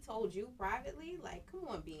 what he told you privately? Like, come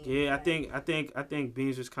on, Beans. Yeah, I think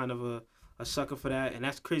Beans was kind of a sucker for that. And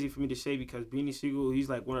that's crazy for me to say, because Beanie Sigel, he's,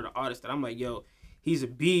 like, one of the artists that I'm like, yo, he's a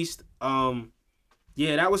beast.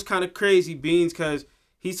 Yeah, that was kind of crazy, Beans, because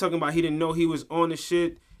he's talking about he didn't know he was on the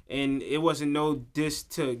shit, and it wasn't no diss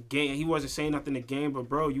to Game. He wasn't saying nothing to Game, but,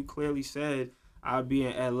 bro, you clearly said I'll be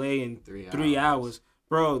in L.A. in 3 hours.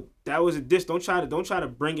 Bro, that was a diss. Don't try to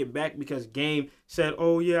bring it back because Game said,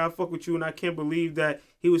 oh, yeah, I fuck with you, and I can't believe that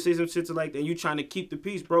he would say some shit to like that. You trying to keep the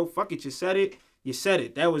peace, bro. Fuck it. You said it. You said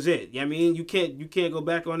it. That was it. You know what I mean? You can't go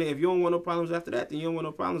back on it. If you don't want no problems after that, then you don't want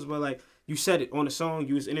no problems. But, like, you said it on the song.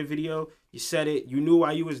 You was in a video. You said it. You knew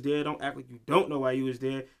why you was there. Don't act like you don't know why you was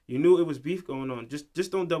there. You knew it was beef going on. Just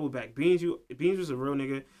don't double back. Beans was a real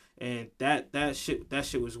nigga, and that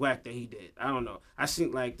shit was whack that he did. I don't know. I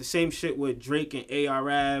seen like the same shit with Drake and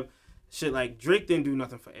A.R.Ab. Shit like Drake didn't do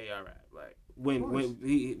nothing for A.R.Ab. Like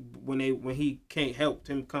when he can't help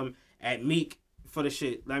him come at Meek for the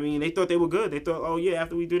shit. I mean, they thought they were good. They thought, oh yeah,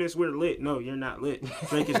 after we do this, we're lit. No, you're not lit.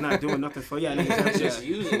 Drake is not doing nothing for y'all niggas. Just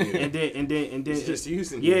using you. And then He's just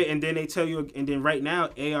using you. Yeah, and then they tell you, and then right now,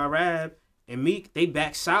 A.R.Ab and Meek, they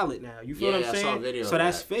back solid now. You feel what I'm saying? I saw a video so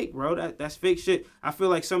that's fake, bro. That's fake shit. I feel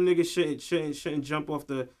like some niggas shouldn't jump off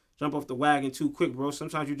the wagon too quick, bro.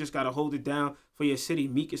 Sometimes you just gotta hold it down for your city.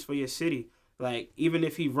 Meek is for your city. Like, even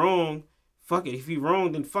if he wrong, fuck it. If he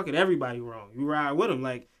wrong, then fuck it. Everybody wrong. You ride with him.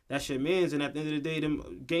 Like, that's your mans, and at the end of the day,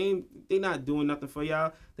 them Game, they not doing nothing for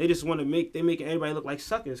y'all. They just want to making everybody look like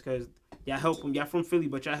suckers, because y'all help them. Y'all from Philly,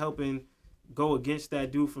 but y'all helping go against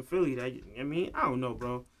that dude from Philly. I mean, I don't know,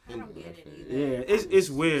 bro. I don't get it either. Yeah, it's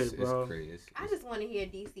weird, bro. It's crazy. I just want to hear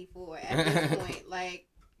DC4 at this point. Like,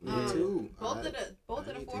 Me too. Both of the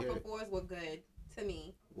 4x4s were good to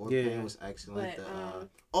me. Warpaint was excellent. But,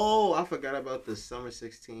 I forgot about the Summer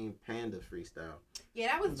 16 Panda freestyle. Yeah,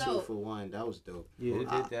 that was 2 dope. for 1. That was dope. Yeah, who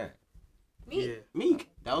did that? Meek. Yeah. Meek.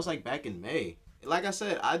 That was like back in May. Like I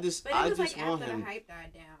said, I just But it was just like want after him. the hype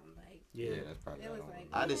died down. Like, Yeah, that's probably. it was like.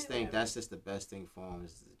 I just think whatever. that's just the best thing for him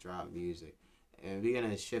is to drop music. And we're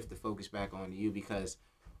gonna shift the focus back on you because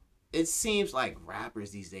it seems like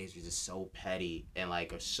rappers these days are just so petty and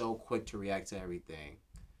like are so quick to react to everything.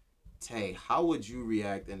 Tay, how would you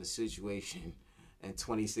react in a situation in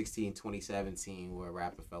 2016, 2017 where a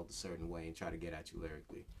rapper felt a certain way and tried to get at you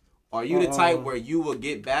lyrically? Are you the type where you will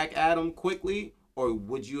get back at him quickly, or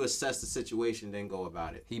would you assess the situation then go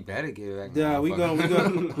about it? He better get back. Yeah, we going back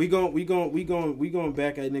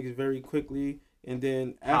at niggas very quickly, and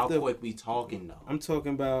then after. How quick we talking though? I'm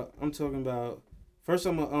talking about. First,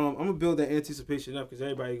 I'm gonna build that anticipation up because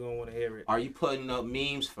everybody gonna want to hear it. Are you putting up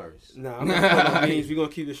memes first? Nah, I'm not putting up memes. We gonna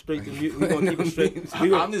keep it straight to music. We gonna keep it straight.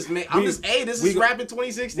 Hey, this is rapping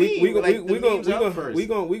 2016. We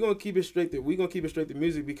gonna keep it straight to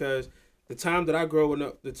music because the time that I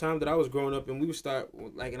was growing up, and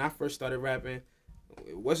when I first started rapping,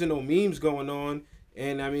 it wasn't no memes going on.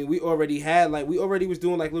 And I mean, we already was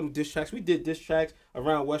doing like little diss tracks. We did diss tracks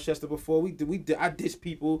around Westchester before. I dissed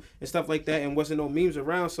people and stuff like that, and wasn't no memes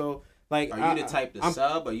around. So like, are you the type to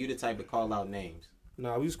sub, or are you the type to call out names?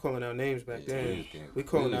 Nah, we was calling out names back then. We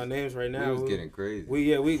calling out names right now. We was getting crazy.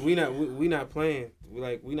 We not playing.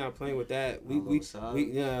 We not playing with that.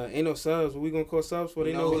 Ain't no subs. What we gonna call subs for?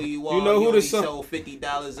 They know who you are. You know who the sub. Sold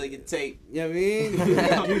 $50 of your tape. Yeah, I mean,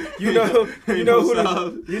 you know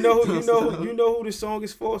who the song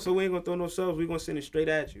is for. So we ain't gonna throw no subs. We gonna send it straight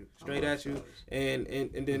at you, and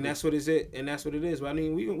then that's what it is. But I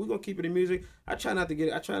mean, we gonna keep it in music. I try not to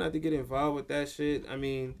get involved with that shit. I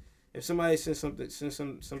mean, if somebody sends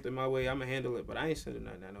something my way, I'ma handle it. But I ain't sending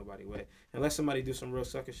nothing at nobody way unless somebody do some real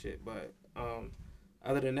sucker shit. But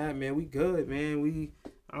other than that, man, we good, man. We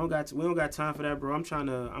don't got time for that, bro.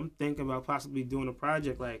 I'm thinking about possibly doing a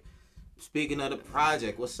project like. Speaking of the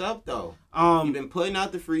project, what's up though? You've been putting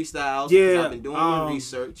out the freestyles. Yeah, I've been doing my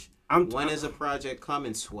research. When is a project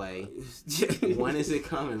coming, Sway? When is it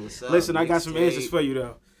coming? What's up? Listen, I got some answers for you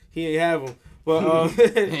though. He ain't have them, but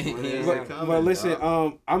but listen,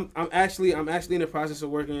 I'm actually in the process of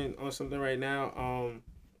working on something right now.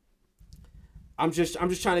 I'm just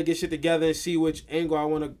trying to get shit together and see which angle I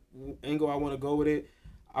want to go with it.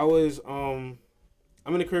 I'm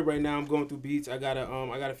in the crib right now. I'm going through beats. I got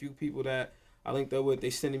a few people that I linked up with. They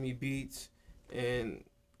sending me beats, and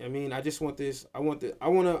I mean, I just want this.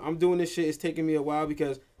 I'm doing this shit. It's taking me a while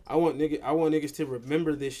because I want niggas to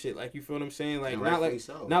remember this shit. Like, you feel what I'm saying? Like, not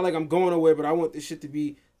like I'm going nowhere, but I want this shit to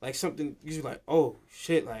be like something. You're like, oh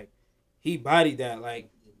shit, like he bodied that. Like,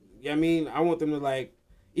 I mean, I want them to like.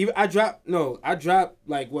 Even I dropped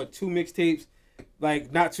like what 2 mixtapes,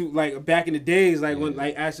 like not too like back in the days, like when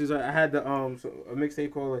like Ashes. I had the a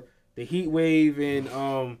mixtape called The Heat Wave,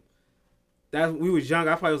 and that we was young.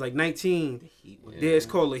 I probably was like 19. The Heat Wave. Yeah, it's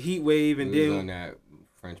called The Heat Wave, and then on that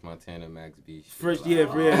French Montana Max B. First, yeah.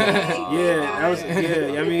 That was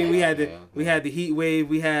I mean, we had the Heat Wave.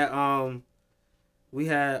 We had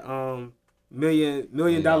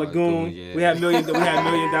Million Dollar Goon. Yeah. We had Million Dollar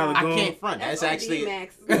Goon. I can't front. That's actually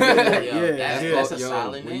that's a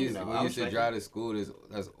solid name. We used to drive to school.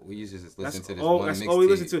 We used to just listen to this one mixtape. That's all we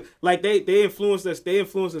listened to. Like they influenced us. They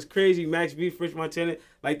influenced us crazy. Max B, French Montana.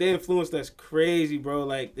 Like they influenced us crazy, bro.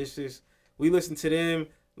 Like this is we listened to them.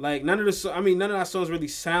 Like none of our songs really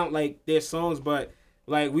sound like their songs, but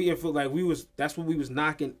like that's what we was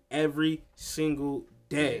knocking every single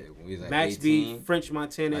day. Yeah, like Max 18, B, French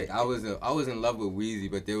Montana. Like I was in love with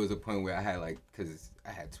Weezy, but there was a point where I had because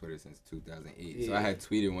I had Twitter since 2008, so I had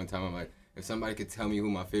tweeted one time. I'm like, if somebody could tell me who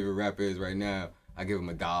my favorite rapper is right now, I give him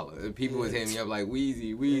 $1. People was hitting me up like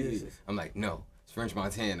Weezy. I'm like, no, it's French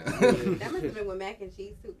Montana. That must have been when Mac and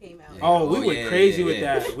Cheese 2 came out. Yeah. We went crazy with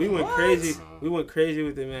that. We went crazy. We went crazy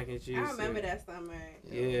with the Mac and Cheese. I remember that summer.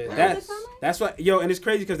 Yeah, that's why. Yo, and it's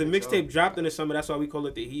crazy because the mixtape dropped in the summer. That's why we call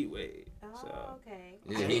it The Heat Wave. Oh, okay.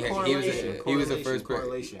 Yeah, he was the first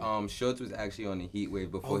person. Shorts was actually on the Heat Wave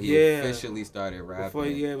before he officially started rapping. Before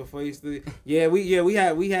he started. We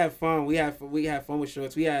had fun. We had fun with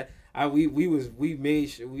Shorts. We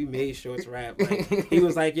made Shorts rap. Like, he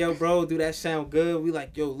was like, "Yo, bro, do that sound good?" We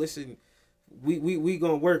like, "Yo, listen, we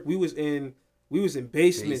gonna work." We was in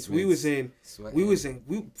basements. We was in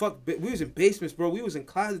basements, bro. We was in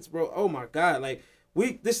closets, bro. Oh my god, like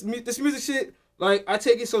this music shit. Like, I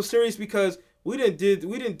take it so serious because we done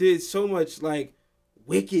did so much like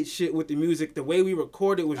wicked shit with the music. The way we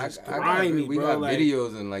recorded was just grimy, we bro. We got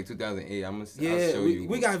videos in like 2008. I'll show you.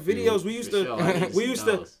 We got videos. We used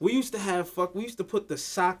to put the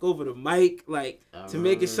sock over the mic like to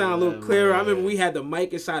make it sound a little clearer. I remember we had the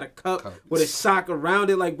mic inside a cup with a sock around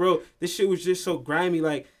it. Like, bro, this shit was just so grimy.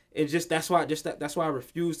 Like, and just that's why I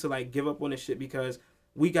refused to like give up on this shit because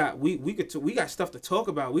we got stuff to talk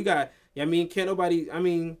about. We got. Can't nobody.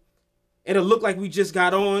 It'll look like we just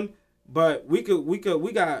got on, but we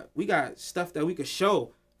got stuff that we could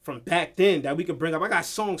show from back then that we could bring up. I got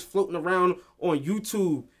songs floating around on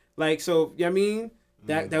YouTube, like so.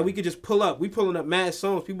 That we could just pull up. We pulling up mad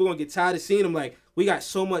songs. People gonna get tired of seeing them. Like, we got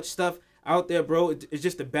so much stuff out there, bro. It's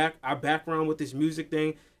just our background with this music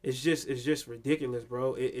thing. It's just ridiculous,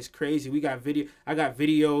 bro. It's crazy. I got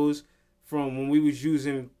videos from when we was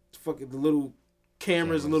using fucking the little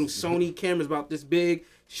cameras, little Sony cameras about this big,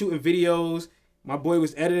 shooting videos. My boy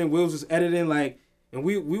was editing, Wills was editing, like, and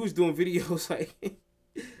we was doing videos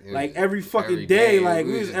like every fucking day. Like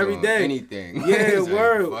we was every day. Anything. Yeah, Like,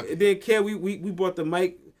 word. And then kid, we bought the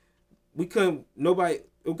mic. We couldn't. Nobody.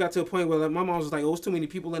 It got to a point where like, my mom was like, "Oh, it's too many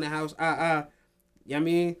people in the house." You know what I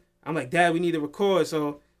mean? I'm like, "Dad, we need to record."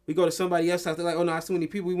 So we go to somebody else's house. They're like, "Oh no, it's too many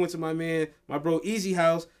people." We went to my bro Easy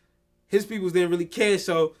house. His people didn't really care,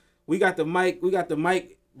 so we got the mic.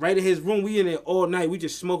 Right in his room. We in there all night. We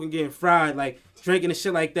just smoking, getting fried, like drinking and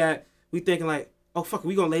shit like that. We thinking like, oh fuck,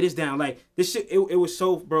 we gonna lay this down. Like this shit, it was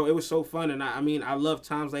so, bro. It was so fun, and I mean, I love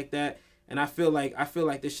times like that. And I feel like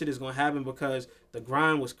this shit is gonna happen because the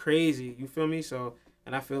grind was crazy. You feel me? So,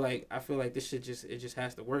 and I feel like this shit just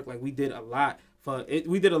has to work. Like we did a lot for it.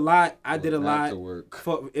 We did a lot. I did a lot to work.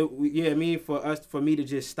 for it. Yeah, I mean, for me to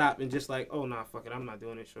just stop and just like, oh nah, fuck it, I'm not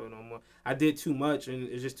doing this show no more. I did too much, and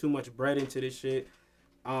it's just too much bread into this shit.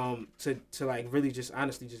 To like really just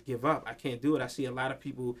honestly just give up. I can't do it. I see a lot of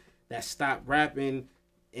people that stop rapping,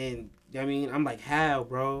 and I mean, I'm like, how,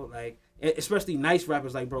 bro? Like, especially nice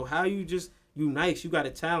rappers, like, bro, how you nice, you got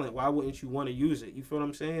a talent, why wouldn't you want to use it? You feel what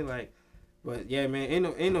I'm saying? Like, but yeah, man,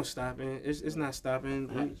 ain't no stopping. It's not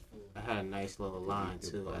stopping. I had a nice little line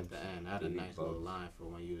too at the end. I had a nice little line for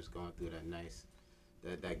when you was going through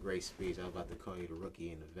that great speech. I was about to call you the rookie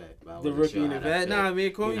and the vet. But The rookie and the vet. Nah,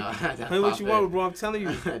 man, call me. Play what you want, bro. I'm telling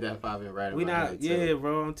you. That popping right. We not. Yeah,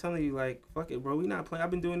 bro. I'm telling you, like, fuck it, bro. We not playing. I've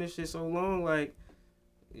been doing this shit so long. Like,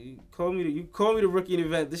 you call me the rookie and the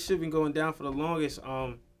vet. This shit been going down for the longest.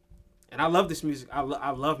 And I love this music. I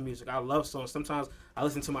love music. I love songs. Sometimes I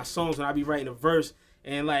listen to my songs when I be writing a verse,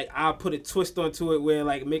 and like I'll put a twist onto it where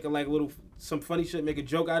like make a like little some funny shit, make a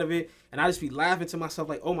joke out of it, and I just be laughing to myself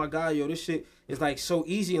like, oh my god, yo, this shit is like so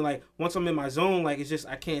easy, and like once I'm in my zone, like it's just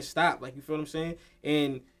I can't stop, like you feel what I'm saying?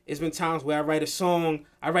 And it's been times where I write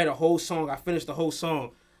a whole song, I finish the whole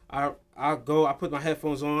song, I put my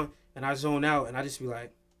headphones on and I zone out, and I just be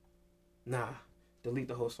like, nah, delete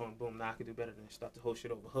the whole song, boom, nah, I could do better than start the whole shit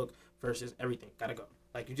over, hook, verses, everything, gotta go.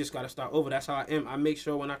 Like you just gotta start over. That's how I am. I make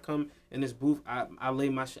sure when I come in this booth, I lay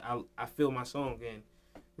my shit, I feel my song, and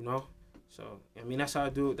you know. So I mean that's how I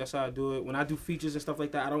do it. When I do features and stuff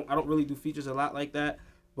like that, I don't really do features a lot like that.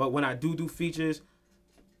 But when I do features,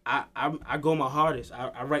 I go my hardest.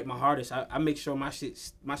 I write my hardest. I make sure my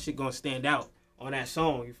shit gonna stand out on that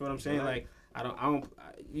song. You feel what I'm saying? Like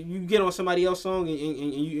you get on somebody else's song and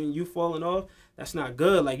you falling off. That's not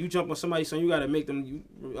good. Like you jump on somebody's song, you gotta make them.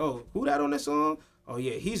 Who that on that song? Oh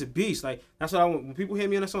yeah, he's a beast. Like that's what I want. When people hear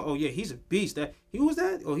me on that song, oh yeah, he's a beast. Who was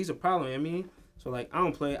that? Oh, he's a problem. I mean. So like I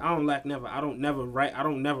don't lack never. I don't never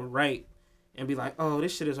write and be like, oh,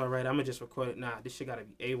 this shit is alright, I'm gonna just record it. Nah, this shit gotta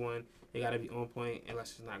be A1. It gotta be on point,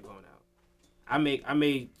 unless it's not going out. I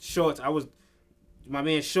made shorts. My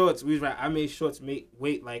man Shorts, I made Shorts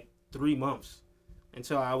wait like 3 months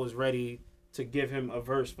until I was ready to give him a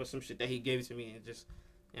verse for some shit that he gave to me, and just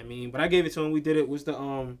but I gave it to him. We did it. What's the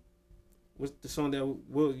song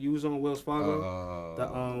that you was on Wells Fargo? The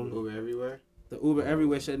Uber Everywhere. The Uber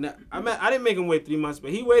Everywhere shit. Now, I didn't make him wait 3 months,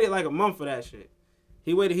 but he waited like a month for that shit.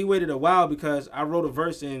 He waited a while because I wrote a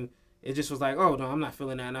verse and it just was like, oh no, I'm not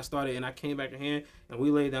feeling that. And I came back in here and we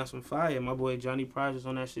laid down some fire. My boy Johnny Pryor was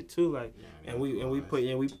on that shit too. Like, yeah, and we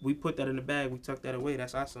put that in the bag. We tucked that away.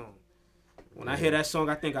 That's our song. When I hear that song,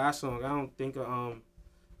 I think of our song. I don't think of I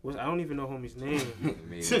don't even know homie's name.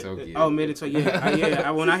 Made in Tokyo. Oh, Made in Tokyo. Yeah.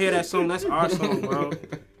 When I hear that song, that's our song, bro.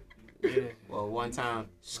 Yeah. Well, one time,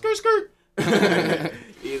 skirt.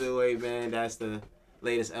 Either way, man, that's the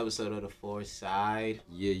latest episode of The Force Side.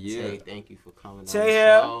 Yeah. Tay, thank you for coming on the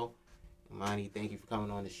show. Imani, thank you for coming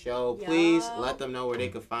on the show. Please let them know where they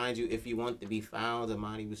can find you if you want to be found.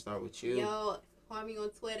 Imani, we'll start with you. Follow me on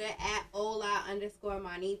Twitter at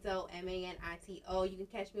Ola_Manito, MANITO. You can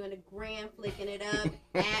catch me on the gram, flicking it up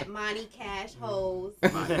at Monty Cash Hoes.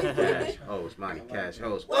 Monty Cash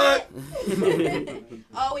Hoes. What?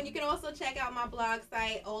 Oh, and you can also check out my blog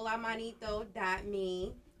site,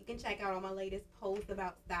 olamanito.me. You can check out all my latest posts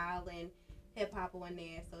about style and hip hop on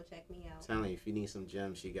there, so check me out. Telling you, if you need some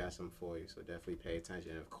gems, she got some for you, so definitely pay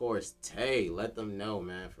attention. And of course, Tay, let them know,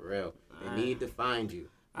 man, for real. They need to find you.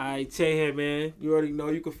 Alright, Tay here, man. You already know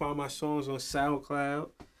you can find my songs on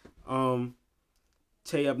SoundCloud.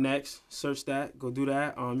 Tay Up Next. Search that. Go do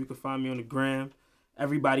that. You can find me on the gram.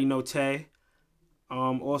 Everybody know Tay.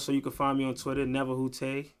 Also, you can find me on Twitter. Never Who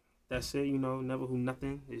Tay. That's it. You know, Never Who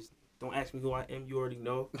Nothing. Don't ask me who I am. You already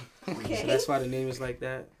know. Okay. So that's why the name is like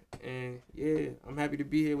that. And yeah, I'm happy to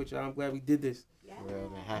be here with y'all. I'm glad we did this. Yeah. Real,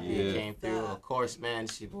 man. Happy you came through. Of course, man.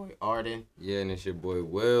 It's your boy Arden. Yeah, and it's your boy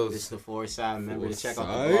Wills. This is the Forward Side. Remember to check out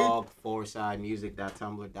the Forward blog,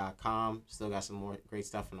 forwardsidemusic.tumblr.com. Still got some more great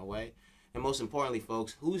stuff on the way. And most importantly,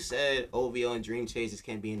 folks, who said OVO and Dream Chasers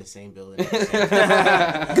can't be in the same building?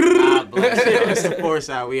 God bless you. It's the Forward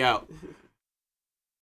Side. We out.